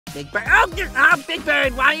Big Bird. Oh, Big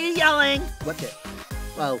Bird, why are you yelling? What's it?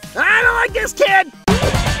 Whoa. I don't like this kid!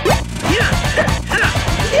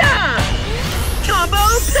 Yeah! Combo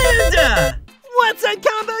Panda! What's up,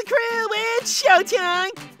 Combo Crew? It's showtime!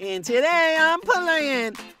 And today I'm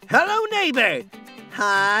playing Hello Neighbor,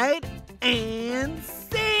 Hide and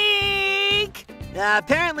Seek!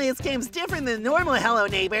 Apparently this game's different than normal Hello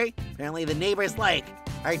Neighbor. Apparently the neighbor's like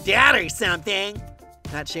our dad or something.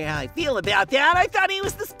 Not sure how I feel about that. I thought he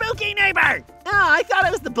was the spooky neighbor. Oh, I thought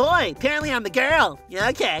I was the boy. Apparently I'm the girl. Yeah,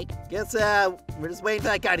 okay. Guess we're just waiting for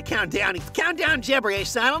that guy to count down. He's counting down gibberish,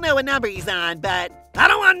 so I don't know what number he's on, but I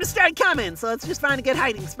don't want him to start coming, so let's just find a good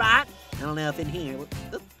hiding spot. I don't know if in here.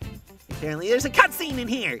 Apparently there's a cutscene in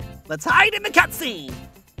here. Let's hide in the cutscene.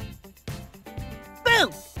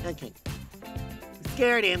 Boom. Okay.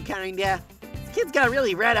 Scared him, kinda. This kid's got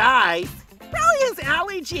really red eyes. Probably has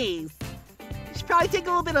allergies. You should probably take a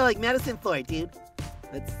little bit of medicine for it, dude.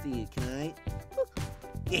 Let's see, can I?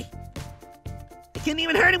 Yeah. I couldn't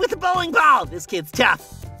even hurt him with a bowling ball. This kid's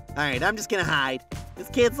tough. All right, I'm just gonna hide. This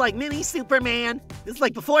kid's like mini Superman. This is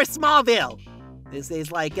like before Smallville. This is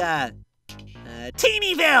like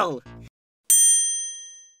Teenyville.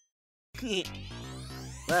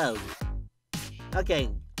 Whoa. Okay.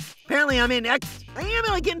 Apparently I'm in I am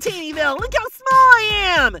like in Teenyville. Look how small I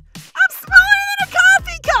am. I'm smaller than a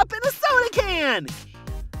coffee cup and a soda can.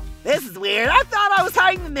 This is weird. I thought I was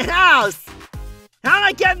hiding in the house. How do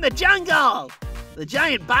I get in the jungle? The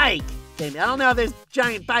giant bike. Okay, I don't know if there's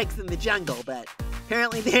giant bikes in the jungle, but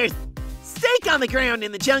apparently there's steak on the ground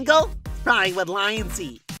in the jungle. It's probably what lions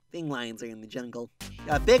eat. I think lions are in the jungle.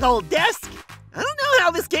 Got a big old desk. I don't know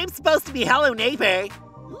how this game's supposed to be Hello Neighbor.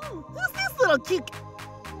 Ooh, who's this little cute?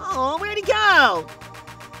 Oh, where'd he go?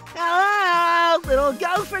 Hello, little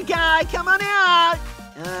gopher guy, come on out.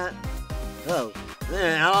 I don't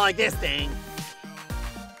like this thing.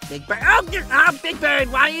 Big Bird, oh, Big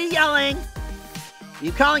Bird, why are you yelling? Are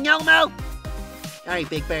you calling Elmo? All right,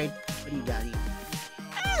 Big Bird, what do you got here?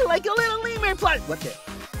 Hey, like a little lemur plush. What's it?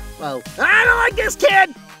 Whoa, I don't like this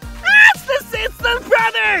kid. It's the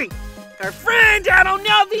brother. Our friend, I don't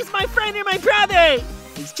know if he's my friend or my brother.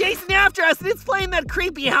 He's chasing after us and it's playing that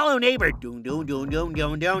creepy Hello Neighbor. Doom, doom, doom, doom,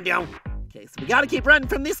 doom, doom, doom. Okay, so we gotta keep running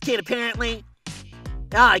from this kid apparently.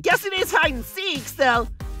 I guess it is hide and seek, so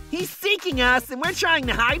he's seeking us and we're trying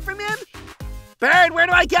to hide from him? Bird, where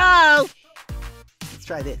do I go? Let's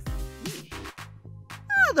try this.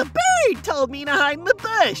 Oh, the bird told me to hide in the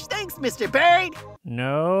bush. Thanks, Mr. Bird.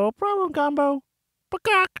 No problem, Combo.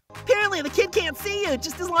 Peacock. Apparently the kid can't see you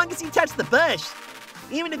just as long as you touch the bush.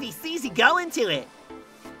 Even if he sees you go into it.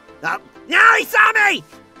 Oh, no, he saw me!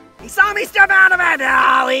 He saw me step out of it!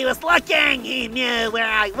 Oh, he was looking! He knew where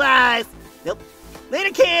I was! Nope.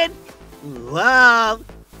 Later, kid! Whoa!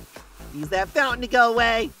 Use that fountain to go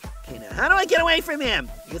away. Okay, now how do I get away from him?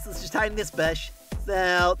 I guess let's just hide in this bush.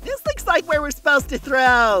 So, this looks like where we're supposed to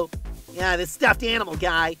throw. Yeah, this stuffed animal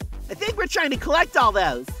guy. I think we're trying to collect all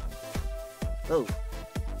those. Oh,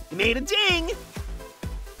 he made a ding!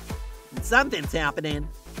 And something's happening.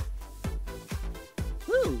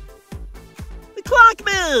 Ooh. The clock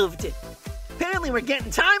moved! Apparently we're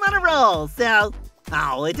getting time on a roll, so...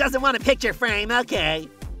 Oh, it doesn't want a picture frame, okay.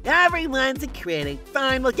 Everyone's a critic.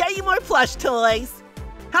 Fine, we'll get you more plush toys.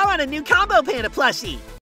 How about a new Combo Panda plushie?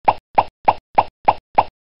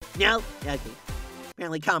 No? Okay.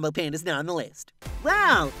 Apparently Combo Panda's not on the list.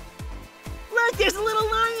 Wow! Look, there's a little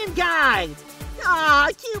lion guy! Aw,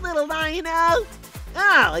 cute little lion-o!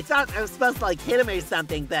 Oh, I thought I was supposed to hit him or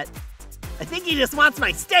something, but I think he just wants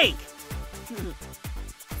my steak.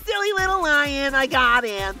 Silly little lion, I got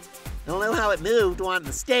him. I don't know how it moved wanting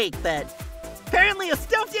the steak, but apparently a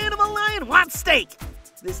stuffed animal lion wants steak.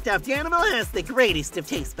 This stuffed animal has the greatest of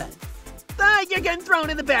taste buds. But you're getting thrown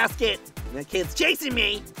in the basket. That kid's chasing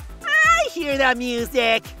me. I hear that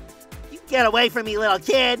music. You get away from me, little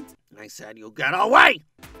kid. I said you get away.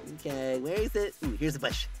 Okay, where is it? Ooh, here's a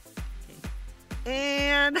bush. Okay.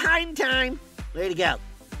 And hiding time. Where'd he go?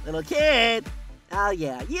 Little kid. Oh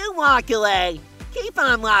yeah, you walk away. Keep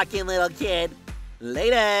on walking, little kid.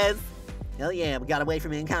 Laters. Hell yeah, we got away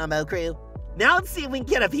from him, Combo Crew. Now let's see if we can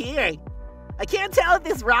get up here. I can't tell if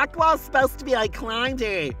this rock wall's supposed to be climbed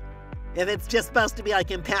or if it's just supposed to be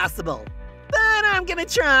impassable. But I'm gonna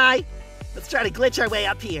try. Let's try to glitch our way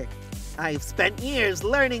up here. I've spent years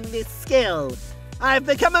learning this skill. I've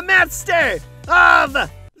become a master of the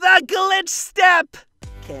glitch step.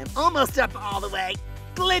 Okay, I'm almost up all the way.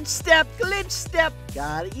 Glitch step, glitch step.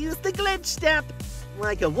 Gotta use the glitch step.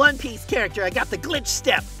 Like a One Piece character, I got the glitch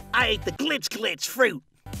step. I ate the glitch fruit.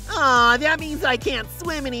 Aw, that means I can't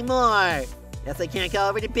swim anymore. Guess I can't go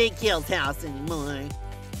over to Big Kill's house anymore.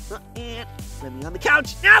 And let me on the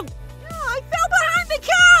couch. No! Oh, I fell behind the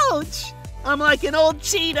couch! I'm like an old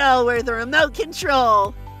Cheeto with the remote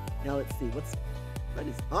control. Now let's see, what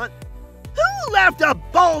is on? Who left a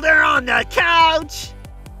boulder on the couch?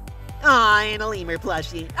 Aw, and a lemur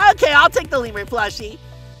plushie. Okay, I'll take the lemur plushie.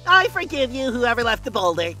 I forgive you, whoever left the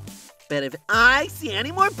boulder. But if I see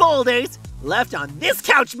any more boulders left on this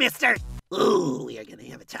couch, mister, ooh, we are gonna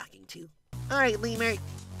have a talking to. All right, lemur,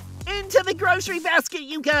 into the grocery basket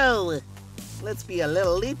you go. Let's be a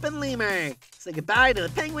little leaping lemur. Say goodbye to the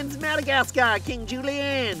penguins of Madagascar, King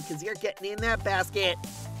Julian, because you're getting in that basket.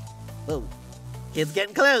 Whoa, kid's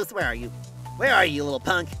getting close. Where are you? Where are you, little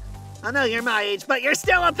punk? I know you're my age, but you're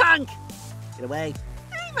still a punk. Get away.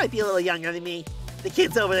 You might be a little younger than me. The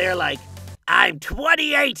kid's over there like, I'm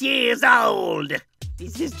 28 years old.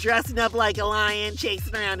 He's just dressing up like a lion,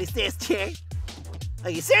 chasing around his sister. Are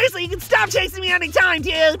you seriously? You can stop chasing me anytime,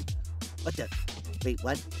 dude. What the? Wait,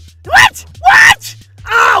 what? What? What?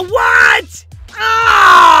 Oh, what?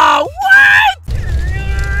 Oh, what?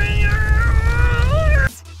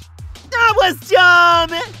 That was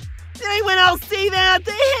dumb. Anyone else see that?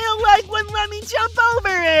 The hill like wouldn't let me jump over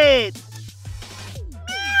it.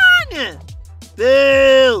 Man.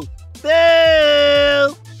 Boo.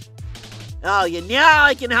 Boo. Oh, you know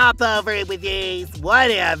I can hop over it with these.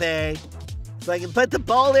 Whatever. So I can put the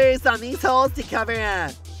boulders on these holes to cover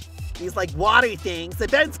these like water things. I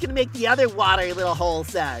bet it's gonna make the other water little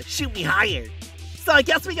holes shoot me higher. So I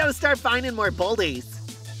guess we gotta start finding more boulders.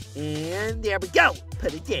 And there we go.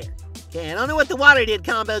 Put it there. Okay, I don't know what the water did,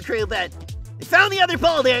 Combo Crew, but I found the other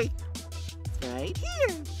boulder. It's right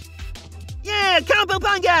here. Yeah, Combo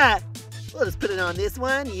Panda. We'll just put it on this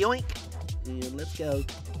one. Yoink. And let's go.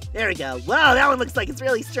 There we go. Wow, that one looks like it's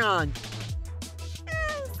really strong.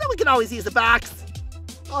 Someone could always use a box.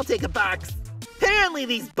 I'll take a box. Apparently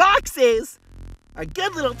these boxes are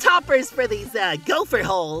good little toppers for these gopher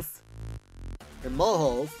holes. Or mole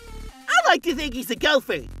holes. I like to think he's a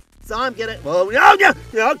gopher. So I'm gonna, whoa, no, go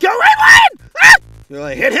right one! Ah!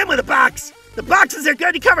 I hit him with a box. The boxes are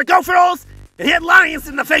good to cover gopher holes and hit lions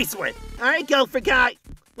in the face with. All right, gopher guy.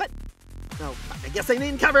 What? Oh, I guess I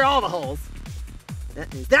didn't cover all the holes.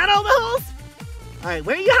 Is that all the holes? All right,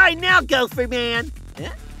 where are you hiding now, gopher man?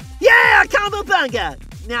 Huh? Yeah, Combo Bunga!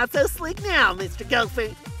 Not so slick now, Mr.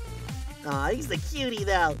 Gopher. Aw, he's a cutie,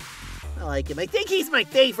 though. I like him. I think he's my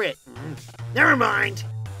favorite. Never mind.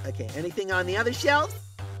 Okay, anything on the other shelves?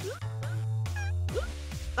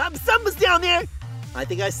 Something's down there. I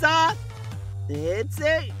think I saw. It's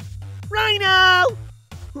a rhino.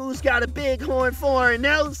 Who's got a big horn for a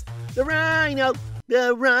nose? The rhino.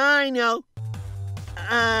 The rhino.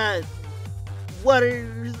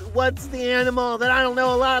 What's the animal that I don't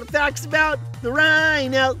know a lot of facts about? The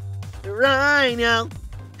rhino. The rhino.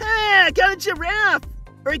 Hey, I got a giraffe.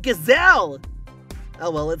 Or a gazelle. Oh,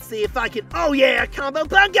 well, let's see if I can. Oh, yeah, Combo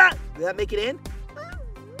Bunga. Did that make it in?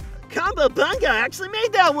 Combo Bunga actually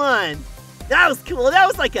made that one. That was cool. That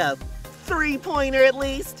was like a 3-pointer at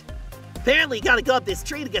least. Apparently, you gotta go up this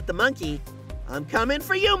tree to get the monkey. I'm coming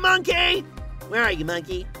for you, monkey. Where are you,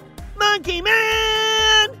 monkey? Monkey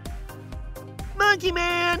man! Monkey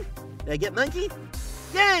man! Did I get monkey?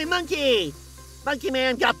 Yay, monkey! Monkey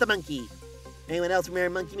man got the monkey. Anyone else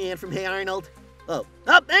remember Monkey Man from Hey Arnold? Oh,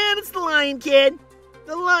 and it's the Lion Kid.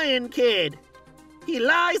 The Lion Kid. He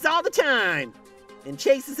lies all the time and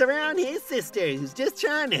chases around his sister, who's just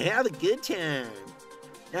trying to have a good time.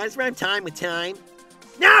 Now I just rhyme time with time.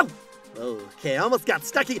 No! Okay, I almost got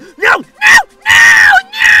stuck again. No! No! No!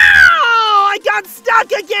 No! I got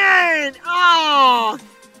stuck again! Oh!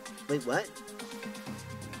 Wait, what?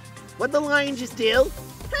 What'd the lion just do?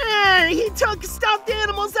 Hey, he took stuffed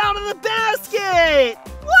animals out of the basket!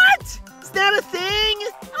 What? Is that a thing?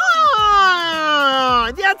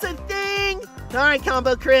 Oh, that's a thing! Alright,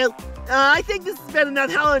 Combo Crew. I think this has been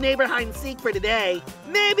enough Hello Neighbor Hide and Seek for today.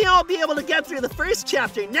 Maybe I'll be able to get through the first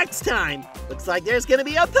chapter next time. Looks like there's gonna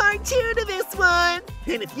be a part 2 to this one.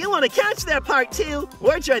 And if you want to catch that part 2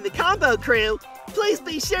 or join the Combo Crew, please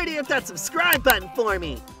be sure to hit that subscribe button for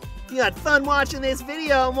me. If you had fun watching this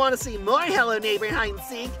video and want to see more Hello Neighbor Hide and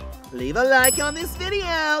Seek, leave a like on this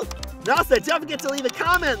video. And also, don't forget to leave a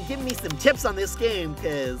comment and give me some tips on this game,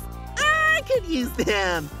 because I could use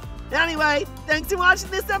them. Anyway, thanks for watching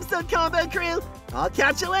this episode, Combo Crew. I'll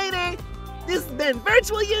catch you later. This has been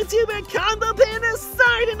virtual YouTuber Combo Panda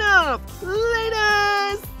signing off.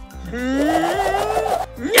 Laters!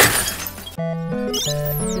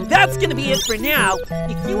 That's gonna be it for now.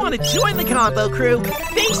 If you want to join the Combo Crew,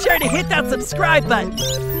 be sure to hit that subscribe button.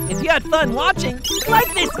 If you had fun watching,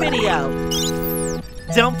 like this video.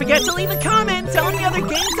 Don't forget to leave a comment telling me other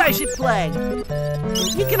games I should play.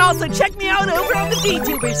 You can also check me out over on the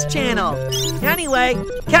VTubers channel. Anyway,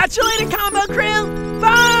 catch you later, Combo Crew.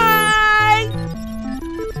 Bye!